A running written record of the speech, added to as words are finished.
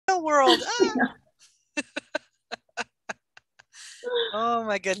world. Oh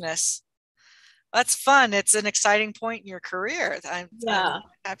my goodness. That's fun. It's an exciting point in your career. I'm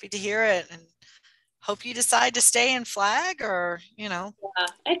happy to hear it, and hope you decide to stay in flag, or, Yeah,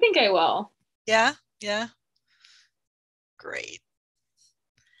 I think I will. Yeah. Great.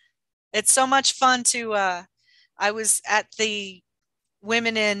 It's so much fun to, I was at the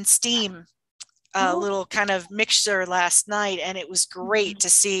Women in STEAM little kind of mixture last night, and it was great to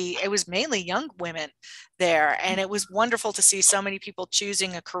see. It was mainly young women there, and it was wonderful to see so many people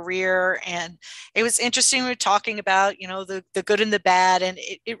choosing a career. And it was interesting. We were talking about, the good and the bad, and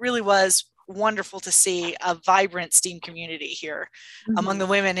it really was wonderful to see a vibrant STEAM community here among the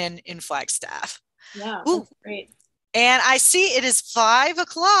women in Flagstaff. Yeah, that's great. And I see it is 5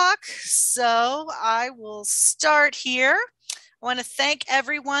 o'clock, so I will start here. I want to thank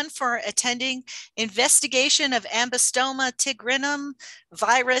everyone for attending investigation of Ambystoma Tigrinum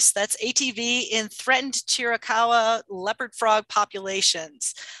virus, that's ATV, in threatened Chiricahua leopard frog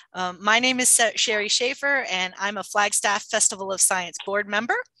populations. My name is Sherry Schaefer, and I'm a Flagstaff Festival of Science board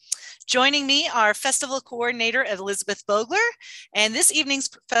member. Joining me are Festival Coordinator Elizabeth Vogler and this evening's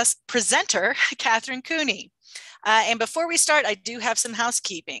presenter, Catherine Cooney. And before we start, I do have some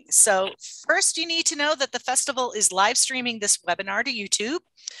housekeeping. So first, you need to know that the festival is live streaming this webinar to YouTube.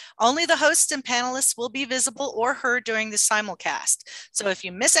 Only the hosts and panelists will be visible or heard during the simulcast. So if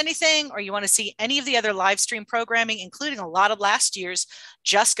you miss anything, or you want to see any of the other live stream programming, including a lot of last year's,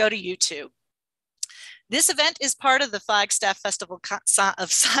 just go to YouTube. This event is part of the Flagstaff Festival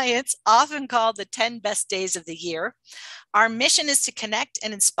of Science, often called the 10 Best Days of the Year. Our mission is to connect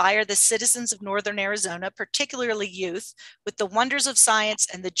and inspire the citizens of Northern Arizona, particularly youth, with the wonders of science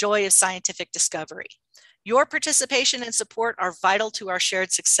and the joy of scientific discovery. Your participation and support are vital to our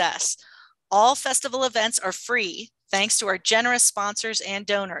shared success. All festival events are free, thanks to our generous sponsors and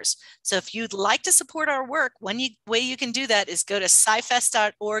donors. So if you'd like to support our work, one way you can do that is go to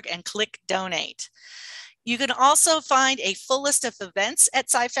scifest.org and click donate. You can also find a full list of events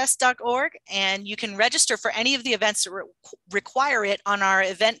at scifest.org, and you can register for any of the events that require it on our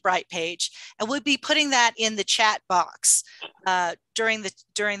Eventbrite page. And we'll be putting that in the chat box during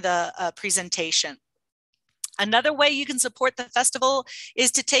the presentation. Another way you can support the festival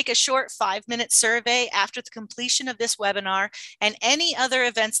is to take a short 5-minute survey after the completion of this webinar and any other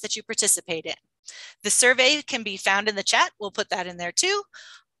events that you participate in. The survey can be found in the chat. We'll put that in there too.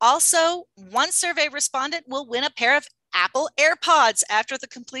 Also, one survey respondent will win a pair of Apple AirPods after the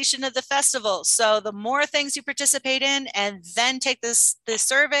completion of the festival. So the more things you participate in and then take this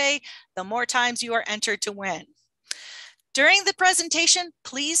survey, the more times you are entered to win. During the presentation,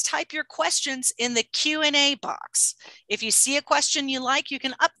 please type your questions in the Q&A box. If you see a question you like, you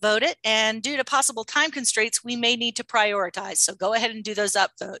can upvote it, and due to possible time constraints, we may need to prioritize, so go ahead and do those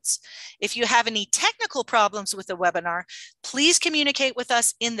upvotes. If you have any technical problems with the webinar, please communicate with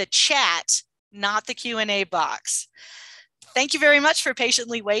us in the chat, not the Q&A box. Thank you very much for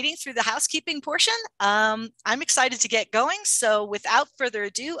patiently waiting through the housekeeping portion. I'm excited to get going, so without further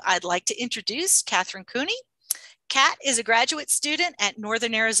ado, I'd like to introduce Catherine Cooney. Kat is a graduate student at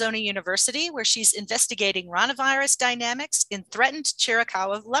Northern Arizona University, where she's investigating ranavirus dynamics in threatened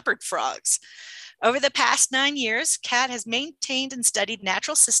Chiricahua leopard frogs. Over the past 9 years, Kat has maintained and studied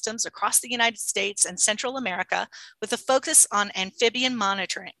natural systems across the United States and Central America with a focus on amphibian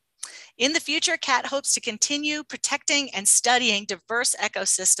monitoring. In the future, Kat hopes to continue protecting and studying diverse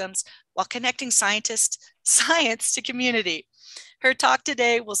ecosystems while connecting science to community. Her talk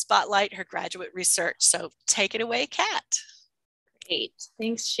today will spotlight her graduate research. So take it away, Kat. Great.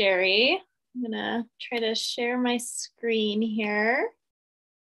 Thanks, Sherry. I'm gonna try to share my screen here.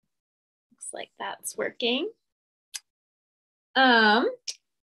 Looks like that's working. So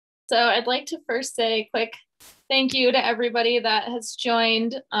I'd like to first say a quick thank you to everybody that has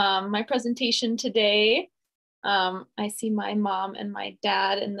joined my presentation today. I see my mom and my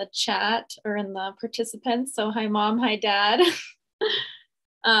dad in the chat, or in the participants. So hi, Mom, hi, Dad.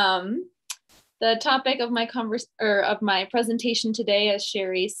 The topic of my presentation today, as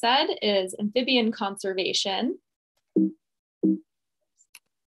Sherry said, is amphibian conservation.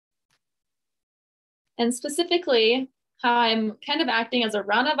 And specifically, how I'm kind of acting as a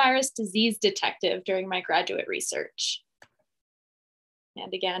ranavirus disease detective during my graduate research.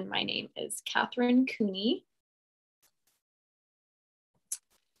 And again, my name is Catherine Cooney.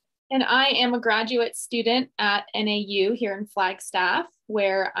 And I am a graduate student at NAU here in Flagstaff,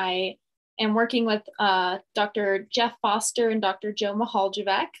 where I am working with Dr. Jeff Foster and Dr. Joe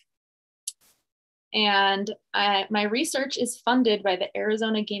Mihaljevec. And my research is funded by the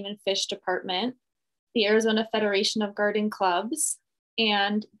Arizona Game and Fish Department, the Arizona Federation of Garden Clubs,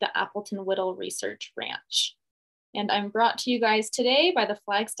 and the Appleton Whittle Research Ranch. And I'm brought to you guys today by the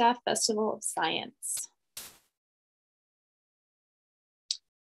Flagstaff Festival of Science.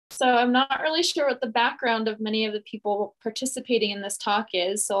 So I'm not really sure what the background of many of the people participating in this talk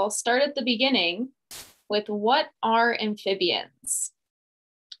is. So I'll start at the beginning with what are amphibians?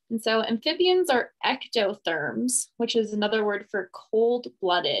 And so amphibians are ectotherms, which is another word for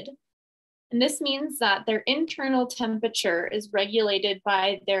cold-blooded. And this means that their internal temperature is regulated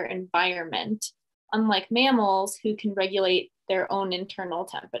by their environment, unlike mammals who can regulate their own internal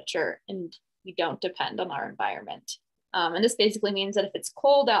temperature and we don't depend on our environment. And this basically means that if it's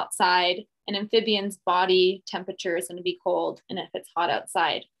cold outside, an amphibian's body temperature is going to be cold. And if it's hot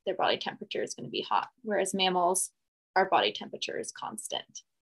outside, their body temperature is going to be hot. Whereas mammals, our body temperature is constant.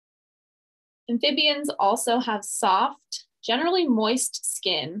 Amphibians also have soft, generally moist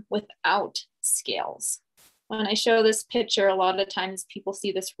skin without scales. When I show this picture, a lot of times people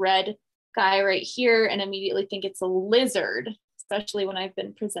see this red guy right here and immediately think it's a lizard, especially when I've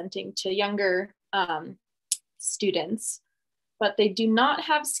been presenting to younger students, but they do not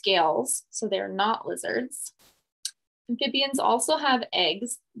have scales, so they're not lizards. Amphibians also have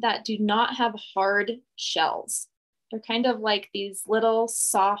eggs that do not have hard shells. They're kind of like these little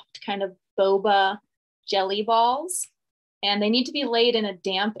soft kind of boba jelly balls, and they need to be laid in a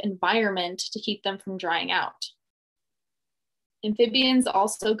damp environment to keep them from drying out. Amphibians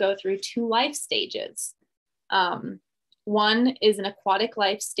also go through 2 life stages. One is an aquatic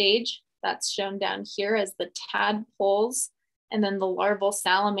life stage that's shown down here as the tadpoles, and then the larval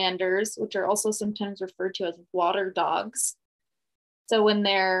salamanders, which are also sometimes referred to as water dogs. So when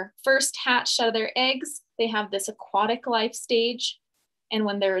they're first hatched out of their eggs, they have this aquatic life stage. And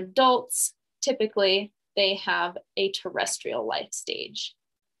when they're adults, typically they have a terrestrial life stage.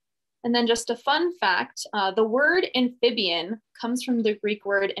 And then just a fun fact, the word amphibian comes from the Greek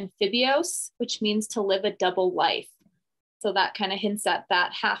word amphibios, which means to live a double life. So that kind of hints at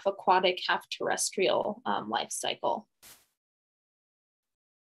that half aquatic, half terrestrial life cycle.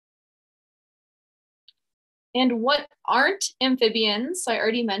 And what aren't amphibians? So I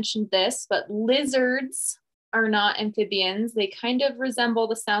already mentioned this, but lizards are not amphibians. They kind of resemble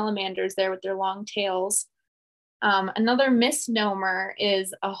the salamanders there with their long tails. Another misnomer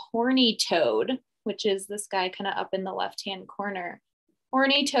is a horny toad, which is this guy kind of up in the left-hand corner.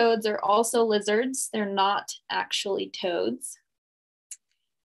 Horny toads are also lizards. They're not actually toads.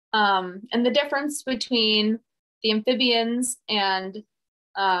 And the difference between the amphibians and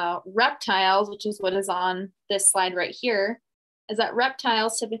reptiles, which is what is on this slide right here, is that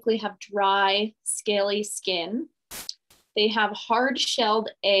reptiles typically have dry, scaly skin. They have hard-shelled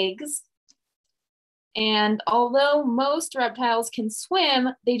eggs. And although most reptiles can swim,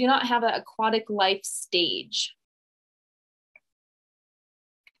 they do not have an aquatic life stage.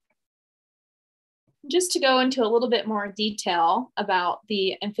 Just to go into a little bit more detail about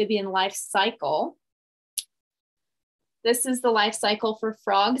the amphibian life cycle, this is the life cycle for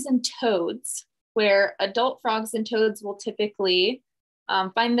frogs and toads, where adult frogs and toads will typically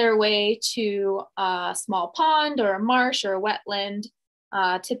find their way to a small pond or a marsh or a wetland,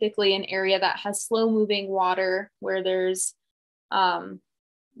 typically an area that has slow-moving water where there's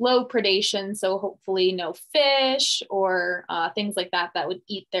low predation, so hopefully no fish or things like that that would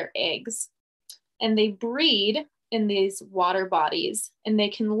eat their eggs. And they breed in these water bodies, and they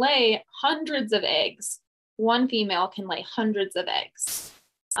can lay hundreds of eggs. One female can lay hundreds of eggs,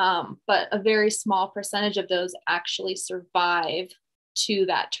 but a very small percentage of those actually survive to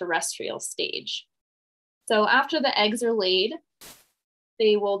that terrestrial stage. So after the eggs are laid,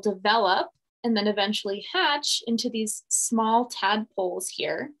 they will develop and then eventually hatch into these small tadpoles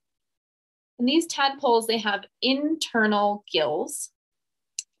here. And these tadpoles, they have internal gills,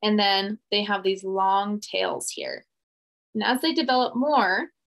 and then they have these long tails here. And as they develop more,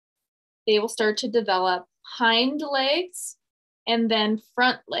 they will start to develop hind legs and then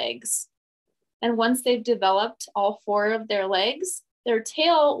front legs. And once they've developed all 4 of their legs, their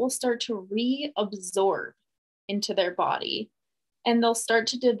tail will start to reabsorb into their body. And they'll start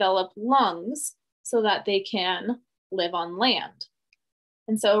to develop lungs so that they can live on land.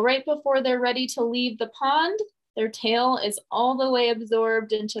 And so right before they're ready to leave the pond, their tail is all the way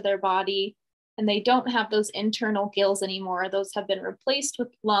absorbed into their body, and they don't have those internal gills anymore. Those have been replaced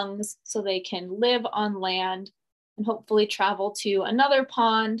with lungs so they can live on land and hopefully travel to another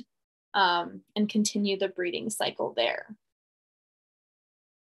pond and continue the breeding cycle there.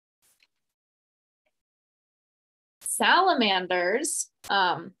 Salamanders,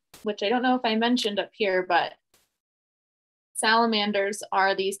 which I don't know if I mentioned up here, but salamanders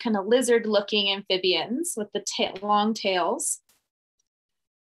are these kind of lizard-looking amphibians with the long tails.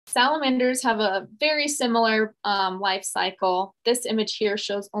 Salamanders have a very similar life cycle. This image here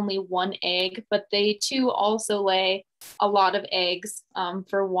shows only one egg, but they too also lay a lot of eggs.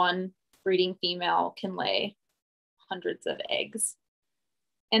 For one breeding female can lay hundreds of eggs.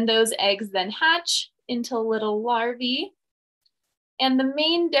 And those eggs then hatch into little larvae. And the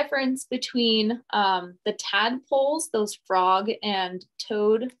main difference between the tadpoles, those frog and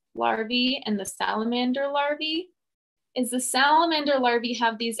toad larvae, and the salamander larvae is the salamander larvae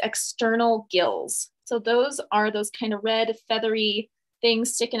have these external gills. So those are those kind of red feathery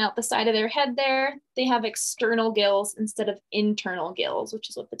things sticking out the side of their head there. They have external gills instead of internal gills, which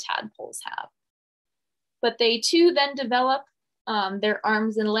is what the tadpoles have. But they too then develop their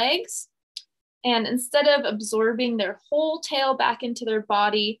arms and legs. And instead of absorbing their whole tail back into their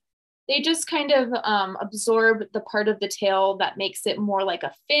body, they just kind of absorb the part of the tail that makes it more like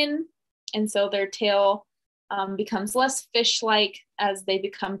a fin. And so their tail becomes less fish-like as they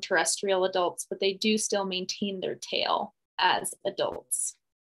become terrestrial adults, but they do still maintain their tail as adults.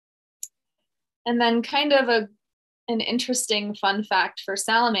 And then kind of an interesting fun fact for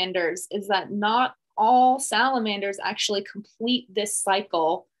salamanders is that not all salamanders actually complete this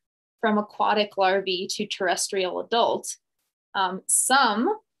cycle from aquatic larvae to terrestrial adult.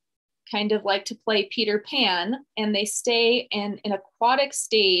 Some kind of like to play Peter Pan, and they stay in an aquatic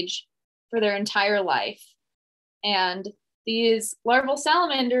stage for their entire life. And these larval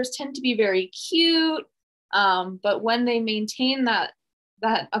salamanders tend to be very cute, but when they maintain that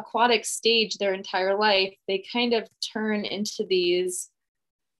aquatic stage their entire life, they kind of turn into these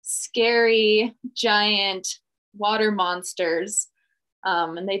scary, giant water monsters.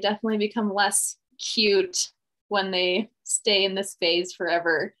 And they definitely become less cute when they stay in this phase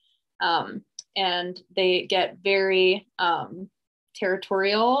forever. And they get very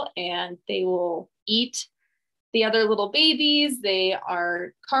territorial, and they will eat the other little babies. They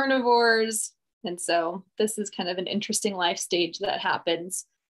are carnivores. And so this is kind of an interesting life stage that happens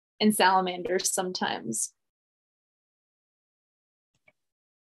in salamanders sometimes.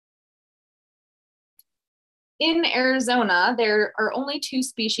 In Arizona, there are only 2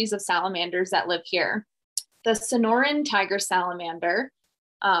 species of salamanders that live here. The Sonoran tiger salamander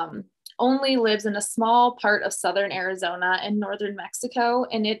only lives in a small part of southern Arizona and northern Mexico,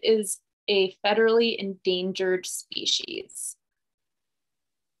 and it is a federally endangered species.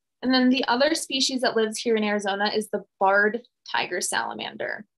 And then the other species that lives here in Arizona is the barred tiger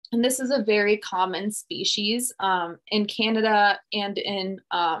salamander. And this is a very common species in Canada and in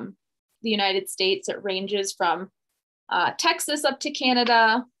the United States. It ranges from Texas up to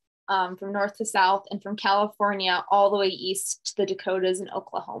Canada, from north to south, and from California all the way east to the Dakotas and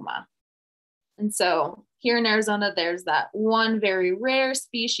Oklahoma. And so here in Arizona, there's that one very rare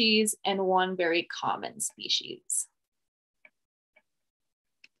species and one very common species.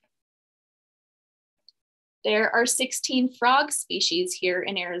 There are 16 frog species here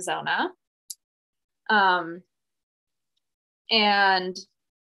in Arizona. And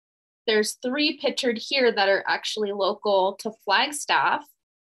there's 3 pictured here that are actually local to Flagstaff.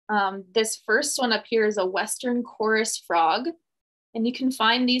 This first one up here is a western chorus frog. And you can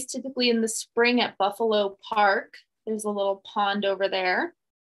find these typically in the spring at Buffalo Park. There's a little pond over there.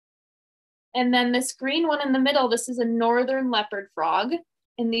 And then this green one in the middle, this is a northern leopard frog.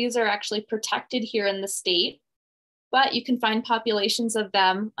 And these are actually protected here in the state. But you can find populations of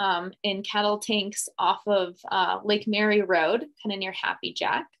them in cattle tanks off of Lake Mary Road, kind of near Happy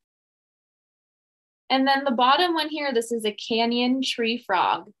Jack. And then the bottom one here, this is a canyon tree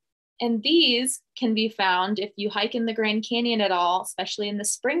frog. And these can be found if you hike in the Grand Canyon at all, especially in the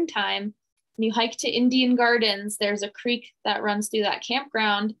springtime. When you hike to Indian Gardens, there's a creek that runs through that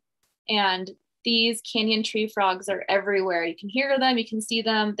campground. And these canyon tree frogs are everywhere. You can hear them, you can see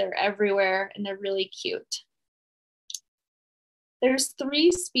them, they're everywhere, and they're really cute. There's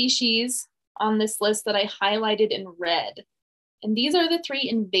 3 species on this list that I highlighted in red. And these are the 3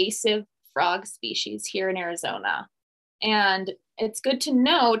 invasive frog species here in Arizona. And it's good to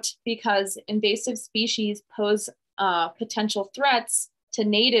note because invasive species pose potential threats to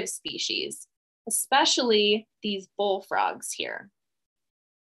native species, especially these bullfrogs here.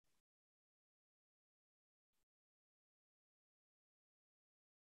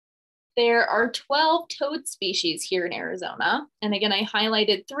 There are 12 toad species here in Arizona. And again, I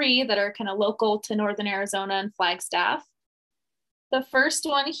highlighted 3 that are kind of local to northern Arizona and Flagstaff. The first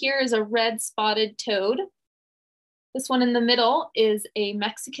one here is a red spotted toad. This one in the middle is a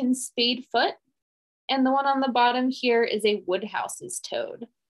Mexican spadefoot. And the one on the bottom here is a Woodhouse's toad.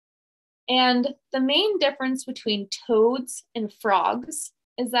 And the main difference between toads and frogs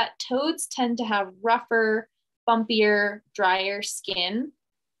is that toads tend to have rougher, bumpier, drier skin.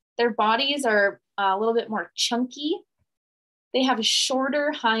 their bodies are a little bit more chunky. They have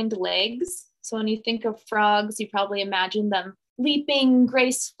shorter hind legs. So when you think of frogs, you probably imagine them leaping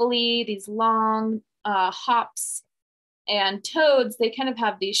gracefully, these long hops. And toads, they kind of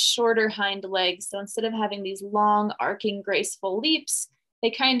have these shorter hind legs. So instead of having these long, arcing, graceful leaps,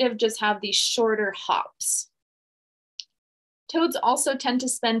 they kind of just have these shorter hops. Toads also tend to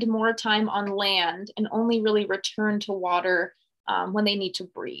spend more time on land and only really return to water when they need to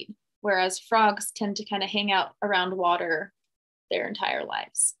breed, whereas frogs tend to kind of hang out around water their entire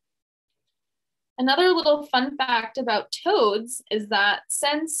lives. Another little fun fact about toads is that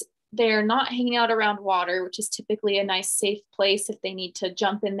since they're not hanging out around water, which is typically a nice safe place if they need to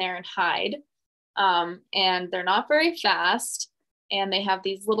jump in there and hide, and they're not very fast, and they have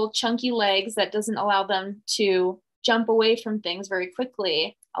these little chunky legs that doesn't allow them to jump away from things very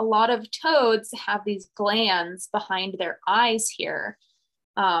quickly. A lot of toads have these glands behind their eyes here,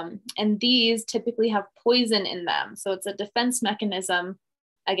 and these typically have poison in them. So it's a defense mechanism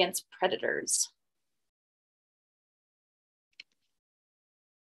against predators.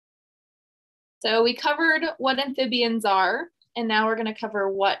 So we covered what amphibians are, and now we're going to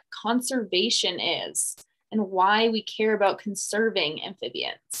cover what conservation is and why we care about conserving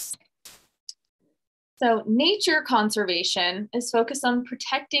amphibians. So nature conservation is focused on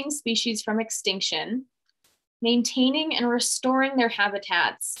protecting species from extinction, maintaining and restoring their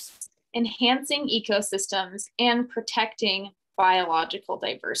habitats, enhancing ecosystems, and protecting biological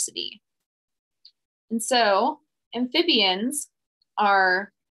diversity. And so amphibians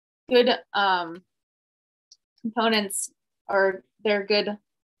are good components, or they're good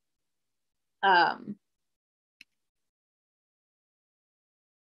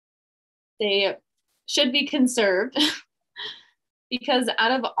they should be conserved because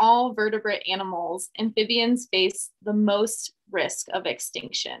out of all vertebrate animals, amphibians face the most risk of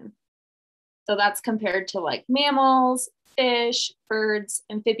extinction. So that's compared to like mammals, fish, birds.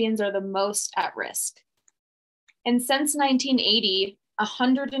 Amphibians are the most at risk. And since 1980,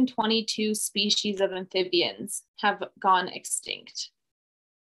 122 species of amphibians have gone extinct.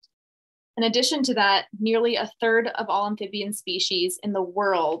 In addition to that, nearly a third of all amphibian species in the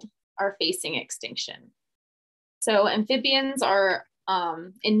world are facing extinction. So amphibians are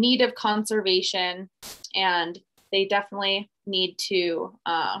in need of conservation, and they definitely need to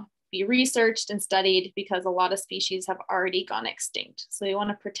be researched and studied because a lot of species have already gone extinct. So we want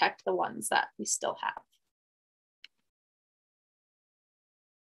to protect the ones that we still have.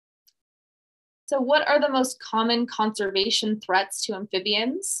 So what are the most common conservation threats to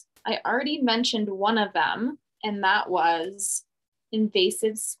amphibians? I already mentioned one of them, and that was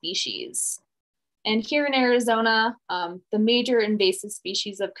invasive species. And here in Arizona, the major invasive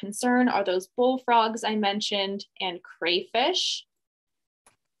species of concern are those bullfrogs I mentioned and crayfish.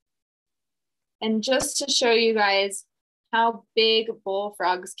 And just to show you guys how big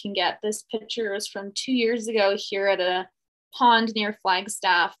bullfrogs can get, this picture is from 2 years ago here at a pond near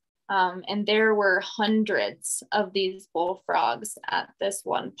Flagstaff. And there were hundreds of these bullfrogs at this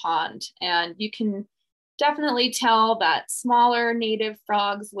one pond. And you can definitely tell that smaller native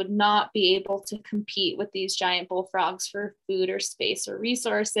frogs would not be able to compete with these giant bullfrogs for food or space or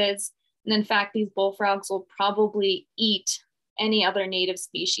resources. And in fact, these bullfrogs will probably eat any other native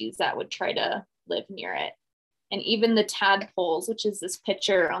species that would try to live near it. And even the tadpoles, which is this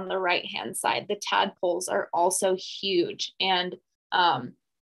picture on the right-hand side, the tadpoles are also huge, and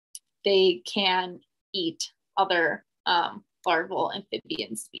they can eat other larval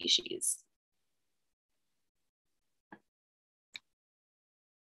amphibian species.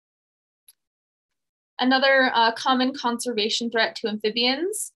 Another common conservation threat to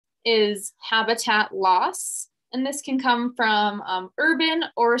amphibians is habitat loss. And this can come from urban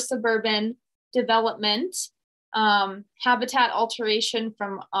or suburban development, habitat alteration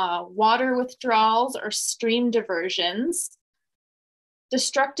from water withdrawals or stream diversions,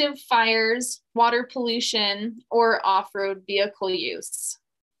 destructive fires, water pollution, or off-road vehicle use.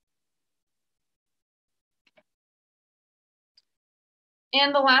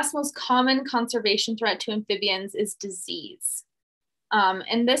 And the last most common conservation threat to amphibians is disease.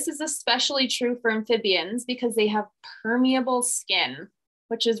 And this is especially true for amphibians because they have permeable skin,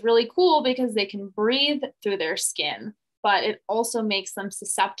 which is really cool because they can breathe through their skin, but it also makes them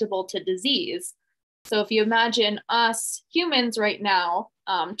susceptible to disease. So if you imagine us humans right now,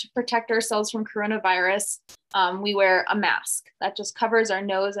 to protect ourselves from coronavirus, we wear a mask that just covers our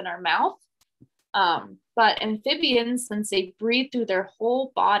nose and our mouth. But amphibians, since they breathe through their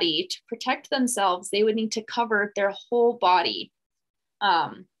whole body, to protect themselves, they would need to cover their whole body.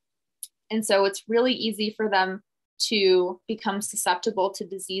 And so it's really easy for them to become susceptible to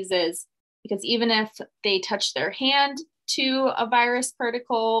diseases, because even if they touch their hand to a virus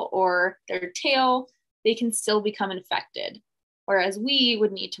particle or their tail, they can still become infected, whereas we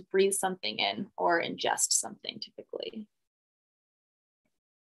would need to breathe something in or ingest something typically.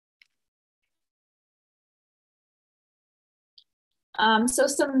 So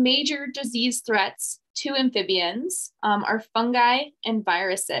some major disease threats to amphibians are fungi and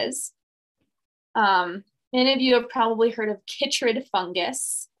viruses. Many of you have probably heard of chytrid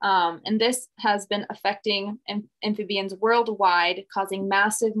fungus, and this has been affecting amphibians worldwide, causing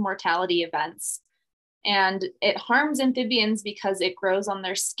massive mortality events. And it harms amphibians because it grows on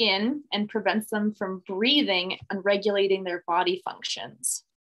their skin and prevents them from breathing and regulating their body functions.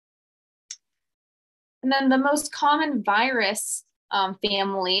 And then the most common virus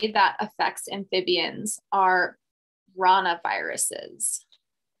family that affects amphibians are ranaviruses.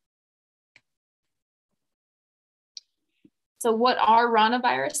 So what are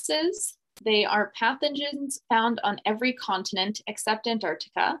ranaviruses? They are pathogens found on every continent except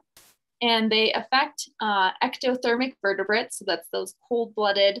Antarctica, and they affect ectothermic vertebrates, so that's those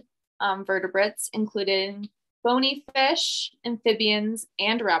cold-blooded vertebrates, including bony fish, amphibians,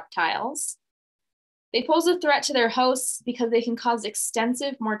 and reptiles. They pose a threat to their hosts because they can cause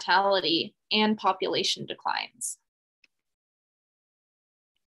extensive mortality and population declines.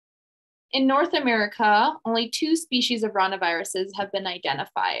 In North America, only 2 species of ranaviruses have been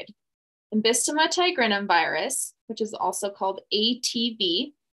identified. Ambystoma tigrinum virus, which is also called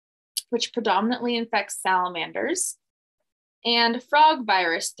ATV, which predominantly infects salamanders, and frog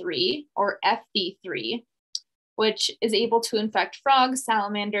virus 3, or FV3, which is able to infect frogs,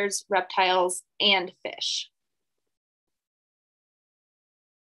 salamanders, reptiles, and fish.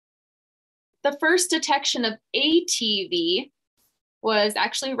 The first detection of ATV was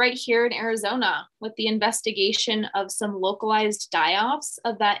actually right here in Arizona with the investigation of some localized die-offs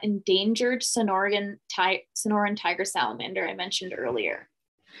of that endangered Sonoran tiger salamander I mentioned earlier.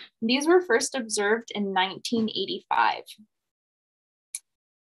 These were first observed in 1985.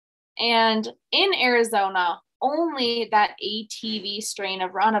 And in Arizona, only that ATV strain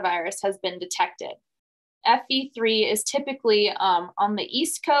of ranavirus has been detected. FV3 is typically on the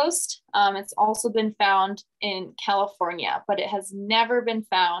East Coast. It's also been found in California, but it has never been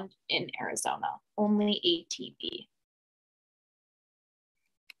found in Arizona, only ATV.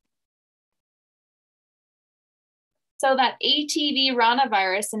 So that ATV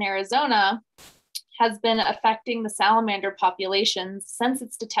ranavirus in Arizona has been affecting the salamander populations since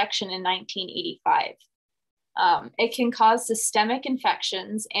its detection in 1985. It can cause systemic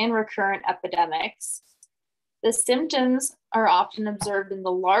infections and recurrent epidemics. The symptoms are often observed in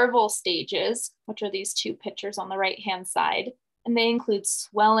the larval stages, which are these 2 pictures on the right-hand side, and they include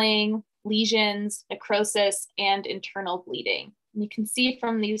swelling, lesions, necrosis, and internal bleeding. And you can see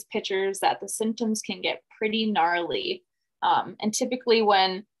from these pictures that the symptoms can get pretty gnarly. And typically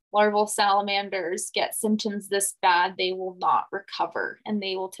when larval salamanders get symptoms this bad, they will not recover and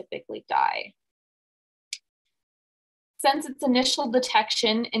they will typically die. Since its initial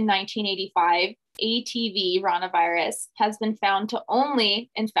detection in 1985, ATV ranavirus has been found to only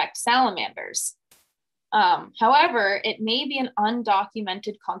infect salamanders. However, it may be an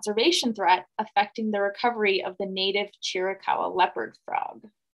undocumented conservation threat affecting the recovery of the native Chiricahua leopard frog.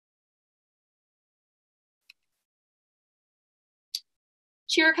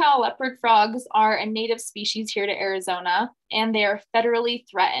 Chiricahua leopard frogs are a native species here to Arizona, and they are federally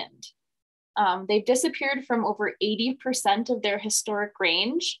threatened. They've disappeared from over 80% of their historic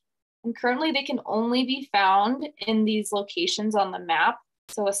range, and currently they can only be found in these locations on the map.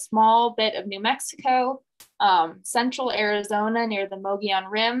 So a small bit of New Mexico, central Arizona near the Mogollon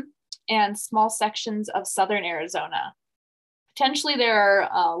Rim, and small sections of southern Arizona. Potentially there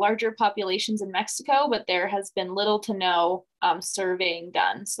are larger populations in Mexico, but there has been little to no surveying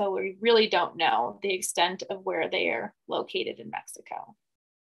done. So we really don't know the extent of where they are located in Mexico.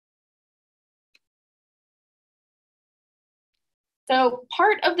 So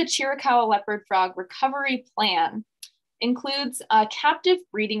part of the Chiricahua leopard frog recovery plan includes a captive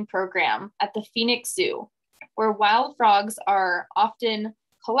breeding program at the Phoenix Zoo, where wild frogs are often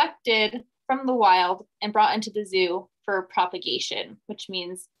collected from the wild and brought into the zoo for propagation, which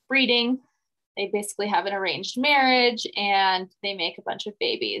means breeding. They basically have an arranged marriage and they make a bunch of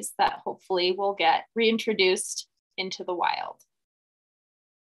babies that hopefully will get reintroduced into the wild.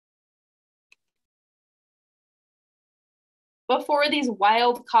 Before these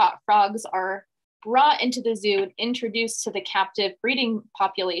wild-caught frogs are brought into the zoo and introduced to the captive breeding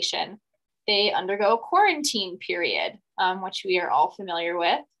population, they undergo a quarantine period, which we are all familiar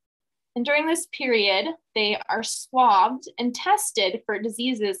with. And during this period, they are swabbed and tested for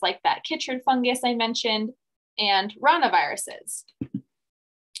diseases like that chytrid fungus I mentioned and ranaviruses.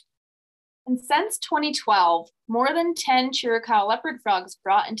 And since 2012, more than 10 Chiricahua leopard frogs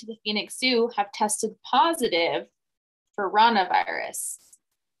brought into the Phoenix Zoo have tested positive for ranavirus.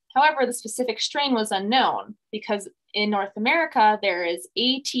 However, the specific strain was unknown because in North America, there is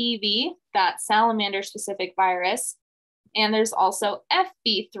ATV, that salamander-specific virus, and there's also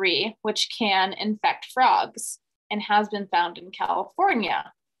FB3, which can infect frogs and has been found in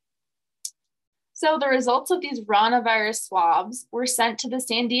California. So the results of these ranavirus swabs were sent to the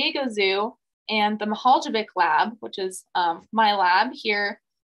San Diego Zoo and the Mihaljevic lab, which is my lab here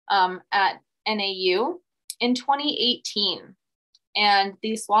at NAU in 2018. And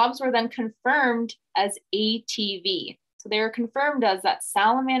these swabs were then confirmed as ATV. So they were confirmed as that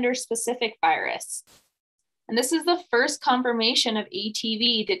salamander-specific virus. And this is the first confirmation of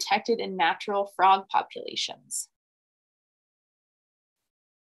ATV detected in natural frog populations.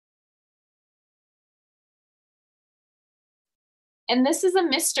 And this is a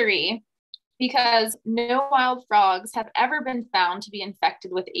mystery because no wild frogs have ever been found to be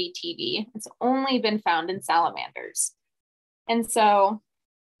infected with ATV. It's only been found in salamanders. And so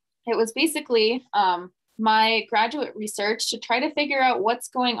it was basically my graduate research to try to figure out what's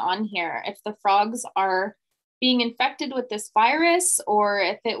going on here, if the frogs are being infected with this virus or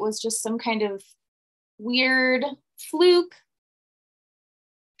if it was just some kind of weird fluke.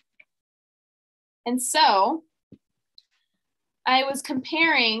 And so I was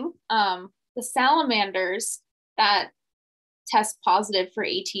comparing the salamanders that test positive for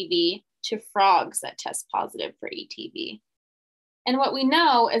ATV to frogs that test positive for ATV. And what we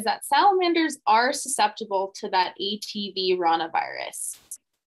know is that salamanders are susceptible to that ATV ranavirus.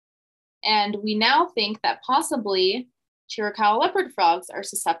 And we now think that possibly Chiricahua leopard frogs are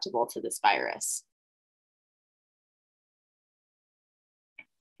susceptible to this virus.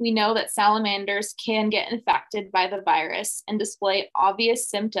 We know that salamanders can get infected by the virus and display obvious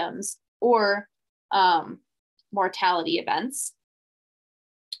symptoms or mortality events.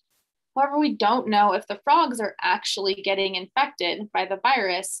 However, we don't know if the frogs are actually getting infected by the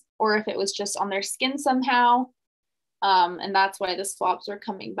virus or if it was just on their skin somehow. And that's why the swabs are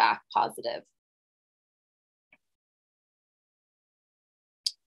coming back positive.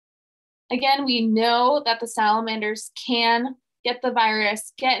 Again, we know that the salamanders can get the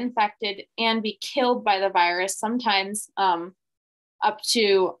virus, get infected, and be killed by the virus, sometimes up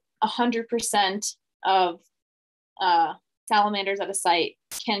to 100% of salamanders at a site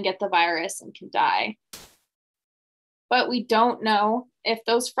can get the virus and can die. But we don't know if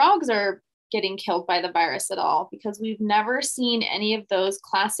those frogs are getting killed by the virus at all because we've never seen any of those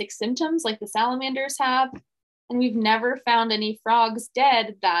classic symptoms like the salamanders have, and we've never found any frogs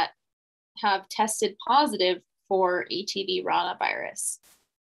dead that have tested positive for ATV ranavirus.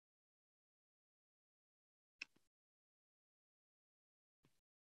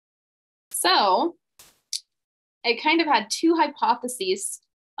 So I kind of had two hypotheses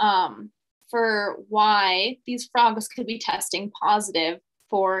for why these frogs could be testing positive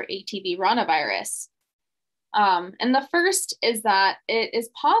for ATV ranavirus. And the first is that it is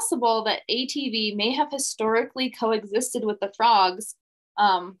possible that ATV may have historically coexisted with the frogs,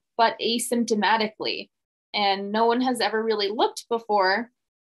 but asymptomatically. And no one has ever really looked before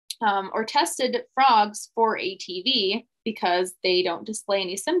or tested frogs for ATV because they don't display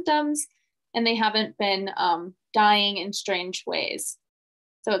any symptoms and they haven't been dying in strange ways.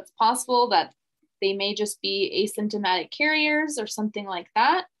 So it's possible that they may just be asymptomatic carriers or something like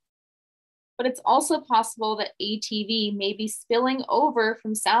that. But it's also possible that ATV may be spilling over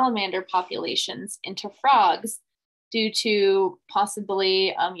from salamander populations into frogs due to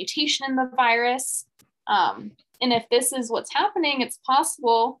possibly a mutation in the virus. And if this is what's happening, it's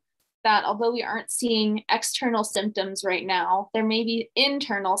possible that although we aren't seeing external symptoms right now, there may be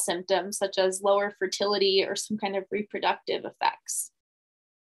internal symptoms such as lower fertility or some kind of reproductive effects.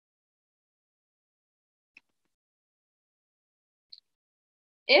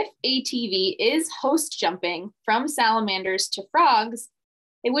 If ATV is host jumping from salamanders to frogs,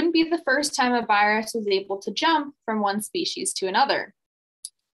 it wouldn't be the first time a virus was able to jump from one species to another.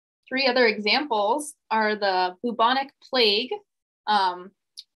 Three other examples are the bubonic plague,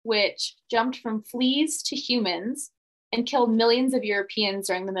 which jumped from fleas to humans and killed millions of Europeans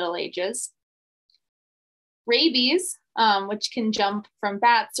during the Middle Ages. Rabies, which can jump from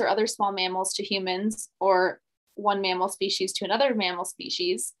bats or other small mammals to humans, or one mammal species to another mammal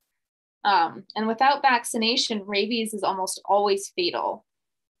species. And without vaccination, rabies is almost always fatal.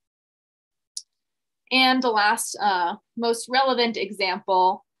 And the last most relevant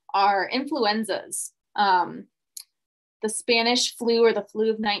example are influenzas. The Spanish flu, or the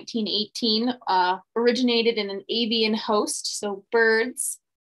flu of 1918, originated in an avian host, so birds.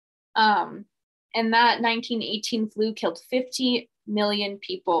 And that 1918 flu killed 50 million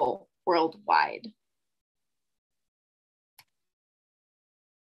people worldwide.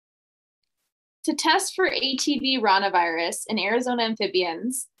 To test for ATV ranavirus in Arizona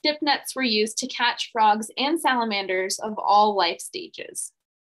amphibians, dip nets were used to catch frogs and salamanders of all life stages.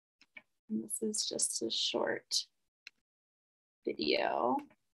 And this is just a short video.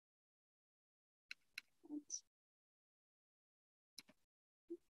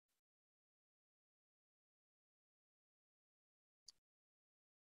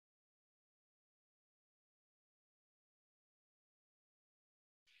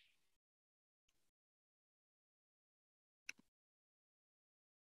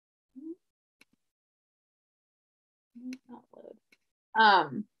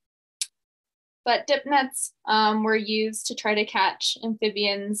 But dip nets were used to try to catch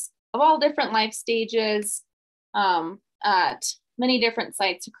amphibians of all different life stages at many different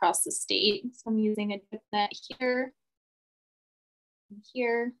sites across the state. So I'm using a dip net here and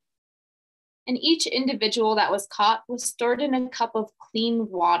here. And each individual that was caught was stored in a cup of clean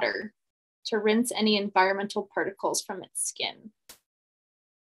water to rinse any environmental particles from its skin.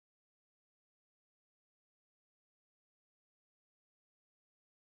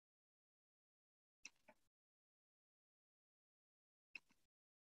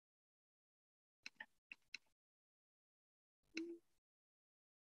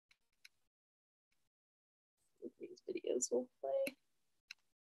 These videos will play.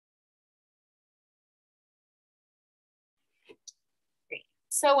 Great.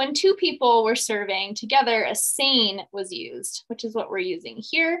 So when two people were surveying together, a seine was used, which is what we're using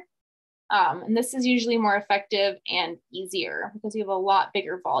here. And this is usually more effective and easier because you have a lot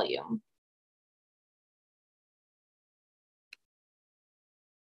bigger volume.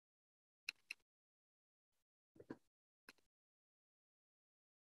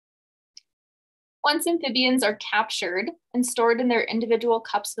 Once amphibians are captured and stored in their individual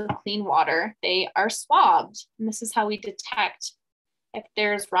cups of clean water, they are swabbed. And this is how we detect if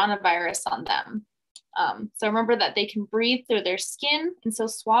there's ranavirus on them. So remember that they can breathe through their skin. And so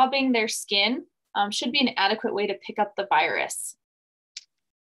swabbing their skin should be an adequate way to pick up the virus.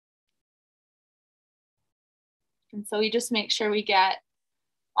 And so we just make sure we get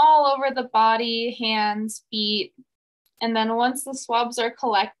all over the body, hands, feet. And then once the swabs are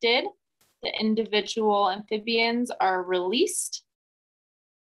collected, the individual amphibians are released.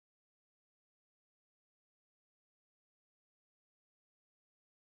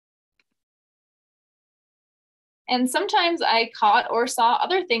 And sometimes I caught or saw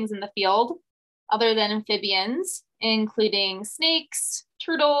other things in the field other than amphibians, including snakes,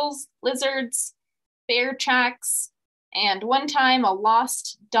 turtles, lizards, bear tracks, and one time a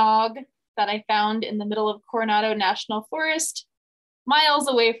lost dog that I found in the middle of Coronado National Forest, miles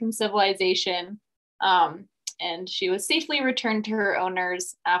away from civilization. And she was safely returned to her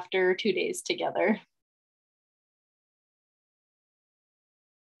owners after 2 days together.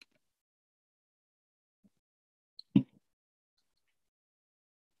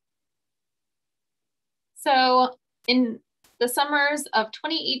 So in the summers of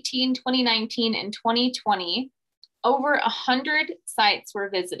 2018, 2019, and 2020, over 100 sites were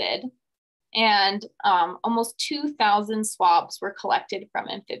visited, and almost 2,000 swabs were collected from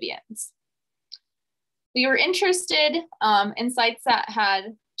amphibians. We were interested in sites that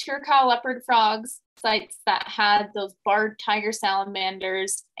had Chiricahua leopard frogs, sites that had those barred tiger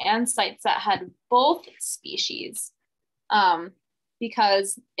salamanders, and sites that had both species.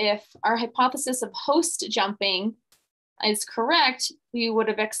 Because if our hypothesis of host jumping is correct, we would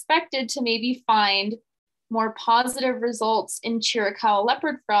have expected to maybe find more positive results in Chiricahua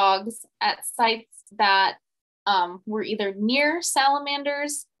leopard frogs at sites that were either near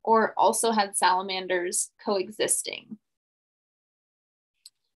salamanders or also had salamanders coexisting.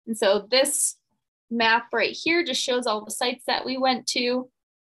 And so this map right here just shows all the sites that we went to.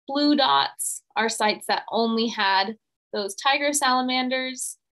 Blue dots are sites that only had those tiger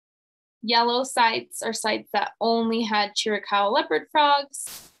salamanders. Yellow sites are sites that only had Chiricahua leopard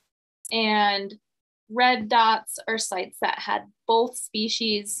frogs. And red dots are sites that had both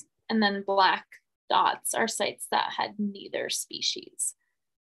species. And then black dots are sites that had neither species.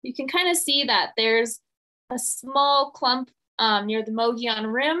 You can kind of see that there's a small clump near the Mogollon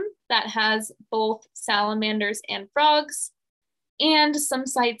Rim that has both salamanders and frogs, and some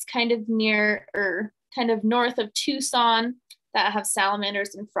sites kind of near or kind of north of Tucson that have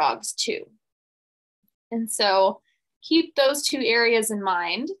salamanders and frogs too. And so keep those two areas in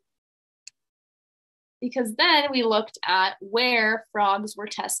mind because then we looked at where frogs were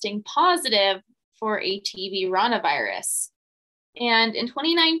testing positive for ATV ranavirus. And in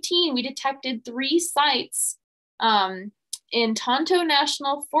 2019, we detected 3 sites in Tonto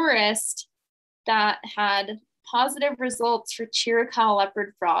National Forest that had positive results for Chiricahua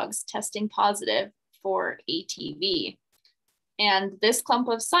leopard frogs testing positive for ATV. And this clump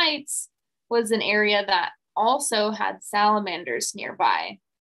of sites was an area that also had salamanders nearby.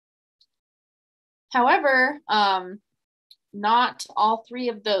 However, not all 3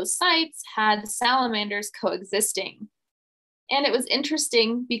 of those sites had salamanders coexisting. And it was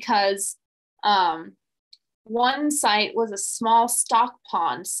interesting because one site was a small stock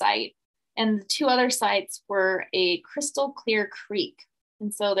pond site, and the 2 other sites were a crystal clear creek.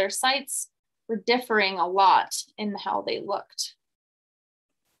 And so their sites were differing a lot in how they looked.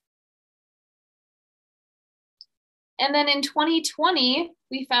 And then in 2020,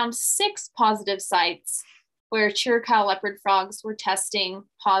 we found 6 positive sites where Chiricahua leopard frogs were testing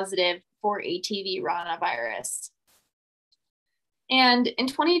positive for ATV ranavirus. And in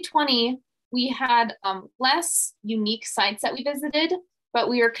 2020, we had less unique sites that we visited, but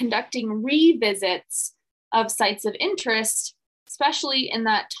we are conducting revisits of sites of interest, especially in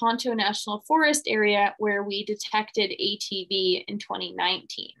that Tonto National Forest area where we detected ATV in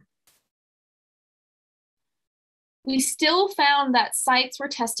 2019. We still found that sites were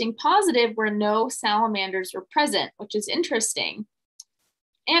testing positive where no salamanders were present, which is interesting.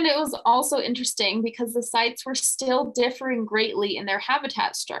 And it was also interesting because the sites were still differing greatly in their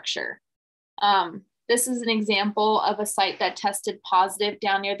habitat structure. This is an example of a site that tested positive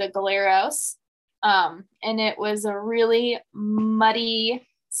down near the Galeros. And it was a really muddy,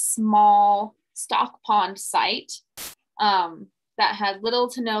 small stock pond site that had little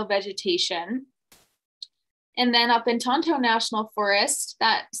to no vegetation. And then up in Tonto National Forest,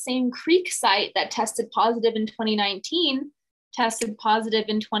 that same creek site that tested positive in 2019 tested positive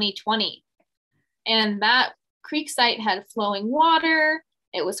in 2020. And that creek site had flowing water,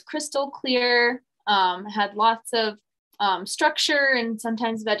 it was crystal clear, had lots of structure and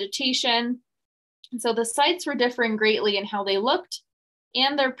sometimes vegetation. And so the sites were differing greatly in how they looked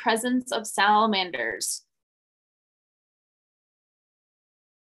and their presence of salamanders.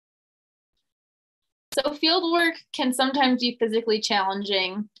 So field work can sometimes be physically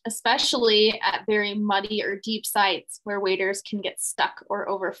challenging, especially at very muddy or deep sites where waders can get stuck or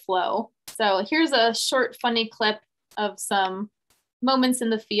overflow. So here's a short, funny clip of some moments in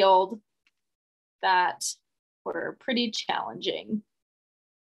the field that were pretty challenging.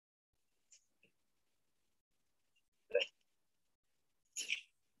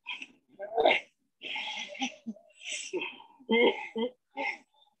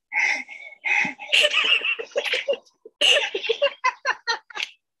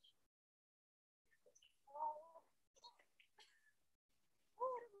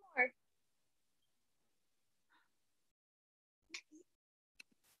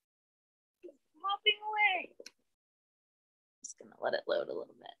 Hopping away. Just gonna let it load a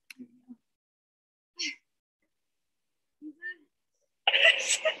little bit. I'm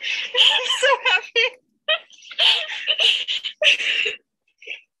so happy.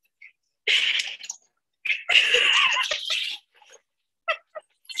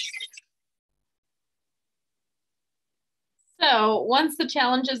 So once the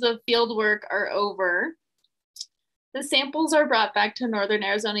challenges of field work are over, the samples are brought back to Northern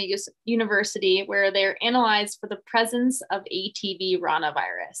Arizona University where they're analyzed for the presence of ATV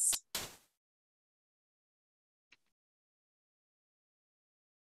ranavirus.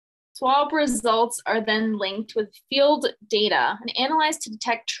 Swab results are then linked with field data and analyzed to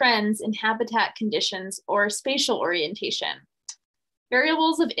detect trends in habitat conditions or spatial orientation.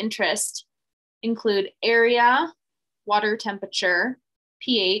 Variables of interest include area, water temperature,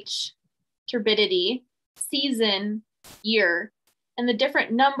 pH, turbidity, season, year, and the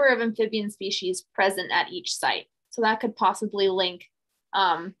different number of amphibian species present at each site. So that could possibly link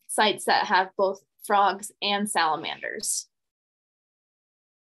sites that have both frogs and salamanders.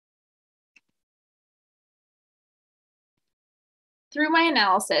 Through my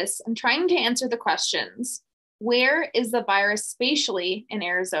analysis, I'm trying to answer the questions: where is the virus spatially in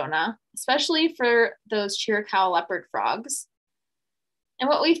Arizona, especially for those Chiricahua leopard frogs? And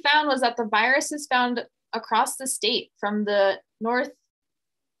what we found was that the virus is found across the state from the north,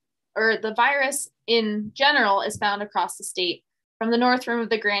 or the virus in general is found across the state from the north rim of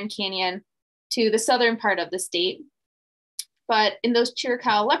the Grand Canyon to the southern part of the state. But in those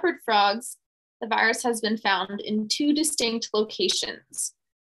Chiricahua leopard frogs, the virus has been found in 2 distinct locations: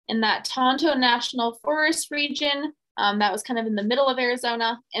 in that Tonto National Forest region That was kind of in the middle of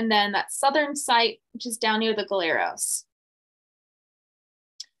Arizona. And then that southern site, which is down near the Galeros.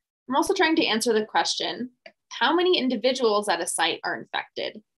 I'm also trying to answer the question, how many individuals at a site are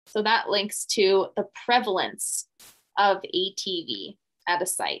infected? So that links to the prevalence of ATV at a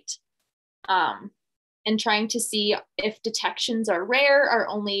site. And trying to see if detections are rare, are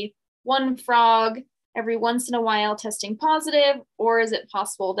only one frog every once in a while testing positive, or is it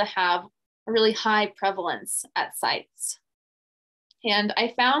possible to have a really high prevalence at sites? And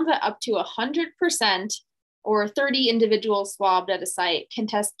I found that up to 100% or 30 individuals swabbed at a site can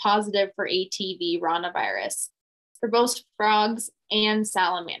test positive for ATV ranavirus for both frogs and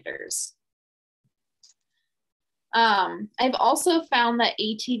salamanders. I've also found that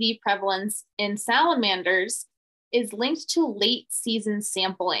ATV prevalence in salamanders is linked to late season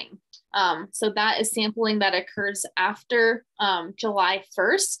sampling. So that is sampling that occurs after July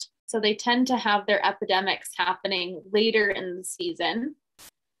 1st. So they tend to have their epidemics happening later in the season.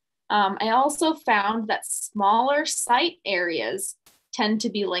 I also found that smaller site areas tend to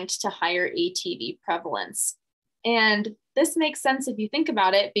be linked to higher ATV prevalence. And this makes sense if you think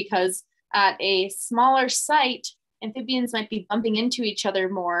about it, because at a smaller site, amphibians might be bumping into each other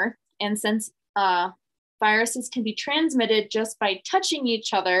more. And since viruses can be transmitted just by touching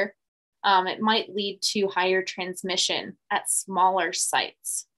each other, it might lead to higher transmission at smaller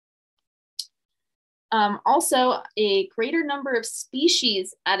sites. Also, a greater number of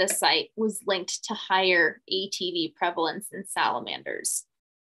species at a site was linked to higher ATV prevalence in salamanders.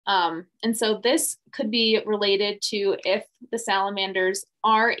 And so this could be related to if the salamanders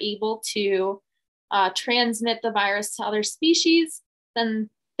are able to transmit the virus to other species, then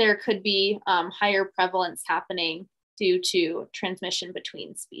there could be higher prevalence happening due to transmission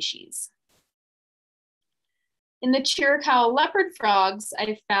between species. In the Chiricahua leopard frogs,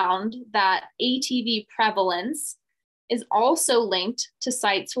 I found that ATV prevalence is also linked to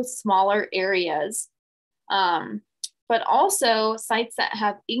sites with smaller areas, but also sites that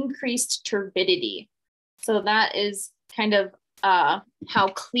have increased turbidity. So that is kind of how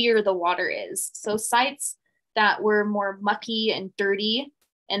clear the water is. So sites that were more mucky and dirty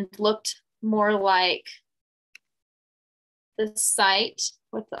and looked more like the site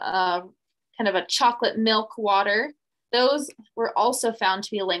with kind of a chocolate milk water, those were also found to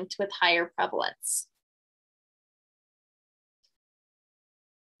be linked with higher prevalence.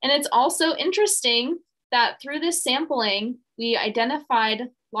 And it's also interesting that through this sampling, we identified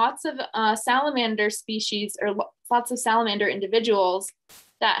lots of salamander species or lots of salamander individuals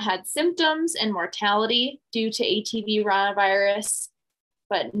that had symptoms and mortality due to ATV ranavirus,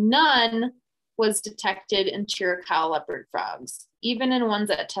 but none was detected in Chiricahua leopard frogs. Even in ones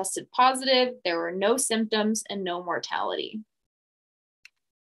that tested positive, there were no symptoms and no mortality.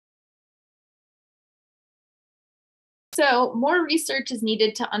 So more research is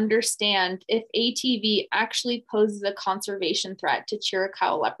needed to understand if ATV actually poses a conservation threat to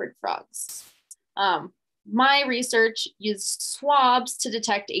Chiricahua leopard frogs. My research used swabs to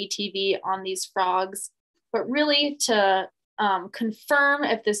detect ATV on these frogs, but really to confirm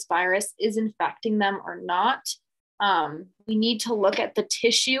if this virus is infecting them or not, we need to look at the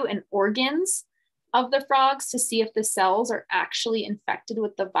tissue and organs of the frogs to see if the cells are actually infected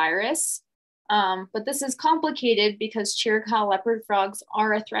with the virus. But this is complicated because Chiricahua leopard frogs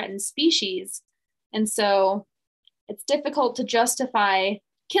are a threatened species. And so it's difficult to justify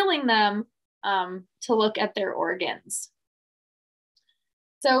killing them to look at their organs.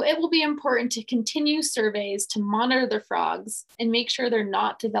 So it will be important to continue surveys to monitor the frogs and make sure they're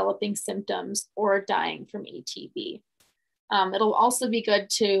not developing symptoms or dying from ATV. It'll also be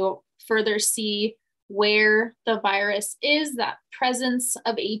good to further see where the virus is, that presence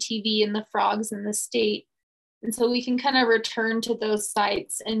of ATV in the frogs in the state. And so we can kind of return to those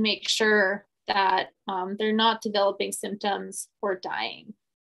sites and make sure that they're not developing symptoms or dying.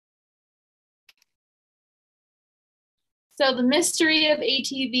 So the mystery of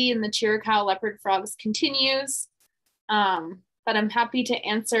ATV and the Chiricahua leopard frogs continues, but I'm happy to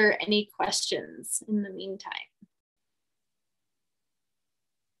answer any questions in the meantime.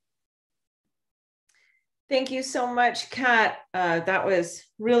 Thank you so much, Kat. That was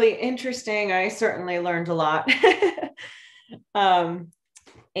really interesting. I certainly learned a lot. And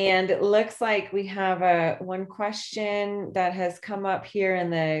it looks like we have one question that has come up here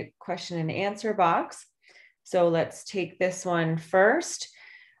in the question and answer box. So let's take this one first.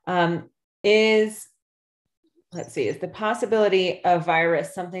 Is the possibility of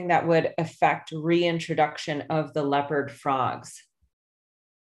virus something that would affect reintroduction of the leopard frogs?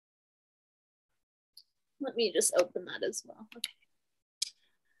 Let me just open that as well. Okay.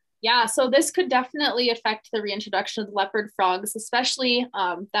 Yeah, so this could definitely affect the reintroduction of the leopard frogs, especially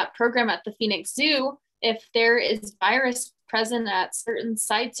that program at the Phoenix Zoo. If there is virus present at certain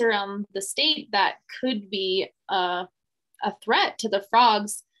sites around the state that could be a threat to the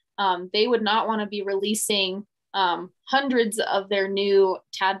frogs, they would not want to be releasing hundreds of their new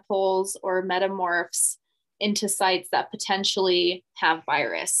tadpoles or metamorphs into sites that potentially have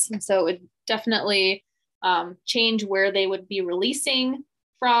virus. And so it would definitely change where they would be releasing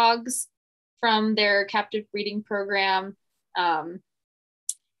frogs from their captive breeding program.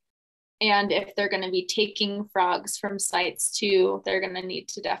 And if they're going to be taking frogs from sites too, they're going to need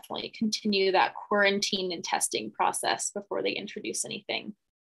to definitely continue that quarantine and testing process before they introduce anything.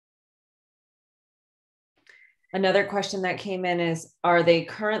 Another question that came in is, are they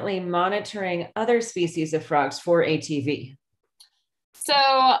currently monitoring other species of frogs for ATV? So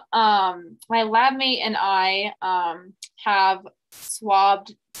my lab mate and I have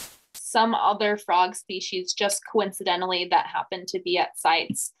swabbed some other frog species just coincidentally that happen to be at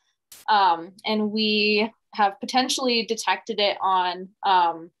sites. And we have potentially detected it on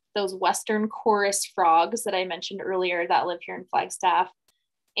those Western chorus frogs that I mentioned earlier that live here in Flagstaff,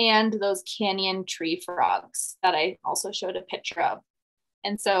 and those canyon tree frogs that I also showed a picture of.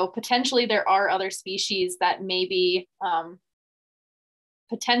 And so potentially there are other species that may be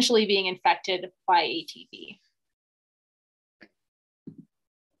potentially being infected by ATV.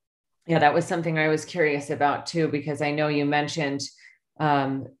 Yeah, that was something I was curious about too, because I know you mentioned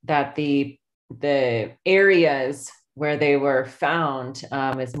that the areas where they were found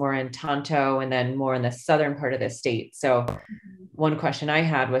is more in Tonto and then more in the southern part of the state. So one question I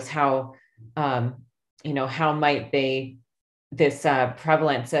had was how might this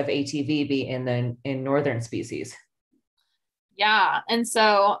prevalence of ATV be in northern species? Yeah, and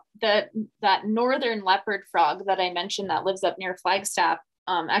so that northern leopard frog that I mentioned that lives up near Flagstaff,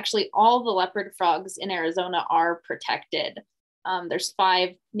 actually all the leopard frogs in Arizona are protected. There's 5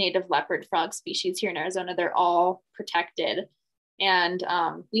 native leopard frog species here in Arizona. They're all protected. And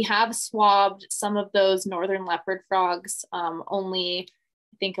we have swabbed some of those northern leopard frogs, only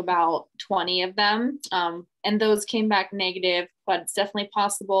I think about 20 of them. And those came back negative, but it's definitely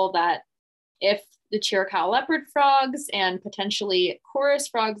possible that if the Chiricahua leopard frogs and potentially chorus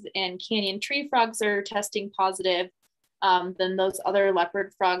frogs and canyon tree frogs are testing positive, then those other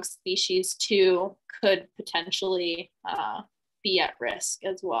leopard frog species too could potentially be at risk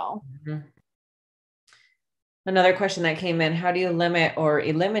as well. Mm-hmm. Another question that came in, how do you limit or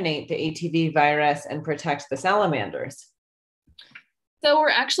eliminate the ATV virus and protect the salamanders? So we're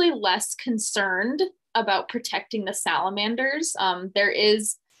actually less concerned about protecting the salamanders. There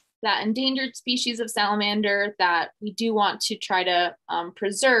is that endangered species of salamander that we do want to try to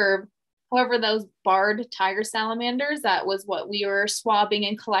preserve. However, those barred tiger salamanders, that was what we were swabbing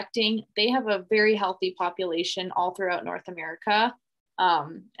and collecting, they have a very healthy population all throughout North America.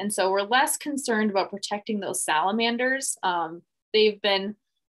 And so we're less concerned about protecting those salamanders. They've been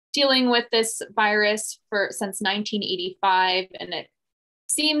dealing with this virus since 1985, and it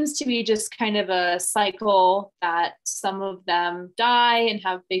seems to be just kind of a cycle that some of them die and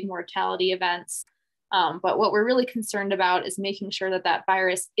have big mortality events. But what we're really concerned about is making sure that that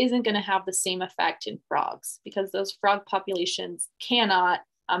virus isn't going to have the same effect in frogs, because those frog populations cannot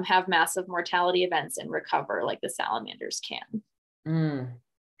have massive mortality events and recover like the salamanders can.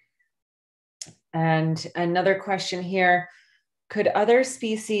 And another question here, could other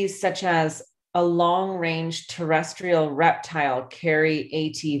species such as a long-range terrestrial reptile carry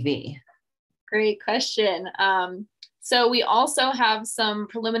ATV? Great question. So we also have some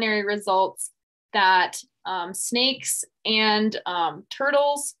preliminary results that snakes and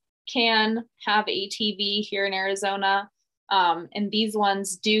turtles can have ATV here in Arizona. And these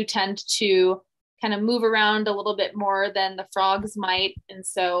ones do tend to kind of move around a little bit more than the frogs might. And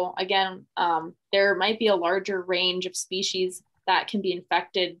so again, there might be a larger range of species that can be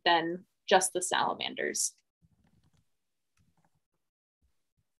infected than just the salamanders.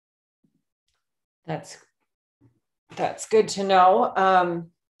 That's good to know.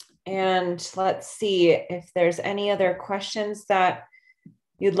 And let's see if there's any other questions that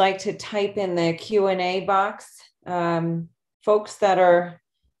you'd like to type in the Q&A box. Folks that are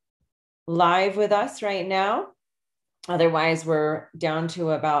live with us right now. Otherwise, we're down to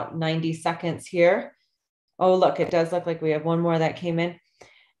about 90 seconds here. Oh, look, it does look like we have one more that came in.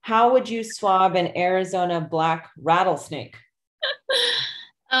 How would you swab an Arizona black rattlesnake?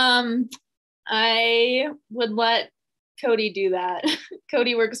 I would let Cody do that.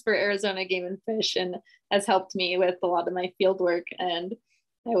 Cody works for Arizona Game and Fish and has helped me with a lot of my field work, and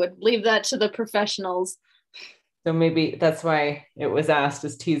I would leave that to the professionals. So maybe that's why it was asked,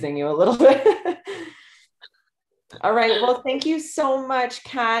 is teasing you a little bit. All right. Well, thank you so much,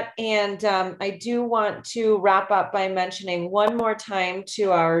 Kat. And I do want to wrap up by mentioning one more time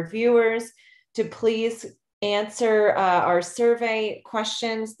to our viewers to please answer our survey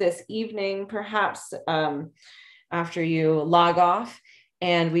questions this evening, perhaps after you log off.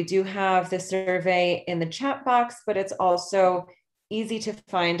 And we do have the survey in the chat box, but it's also easy to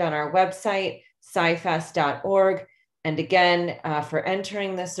find on our website, scifest.org. And again, for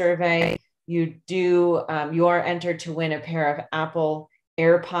entering the survey, you are entered to win a pair of Apple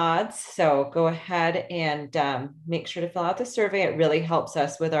AirPods. So go ahead and make sure to fill out the survey. It really helps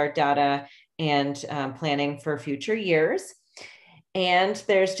us with our data and planning for future years. And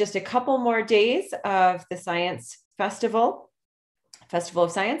there's just a couple more days of the Science Festival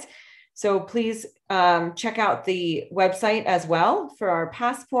of Science. So please check out the website as well for our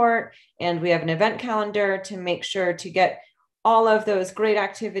passport. And we have an event calendar to make sure to get all of those great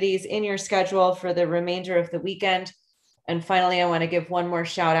activities in your schedule for the remainder of the weekend. And finally, I want to give one more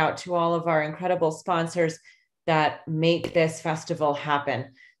shout out to all of our incredible sponsors that make this festival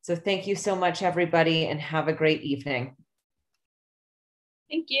happen. So thank you so much, everybody, and have a great evening.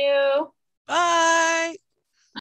 Thank you. Bye.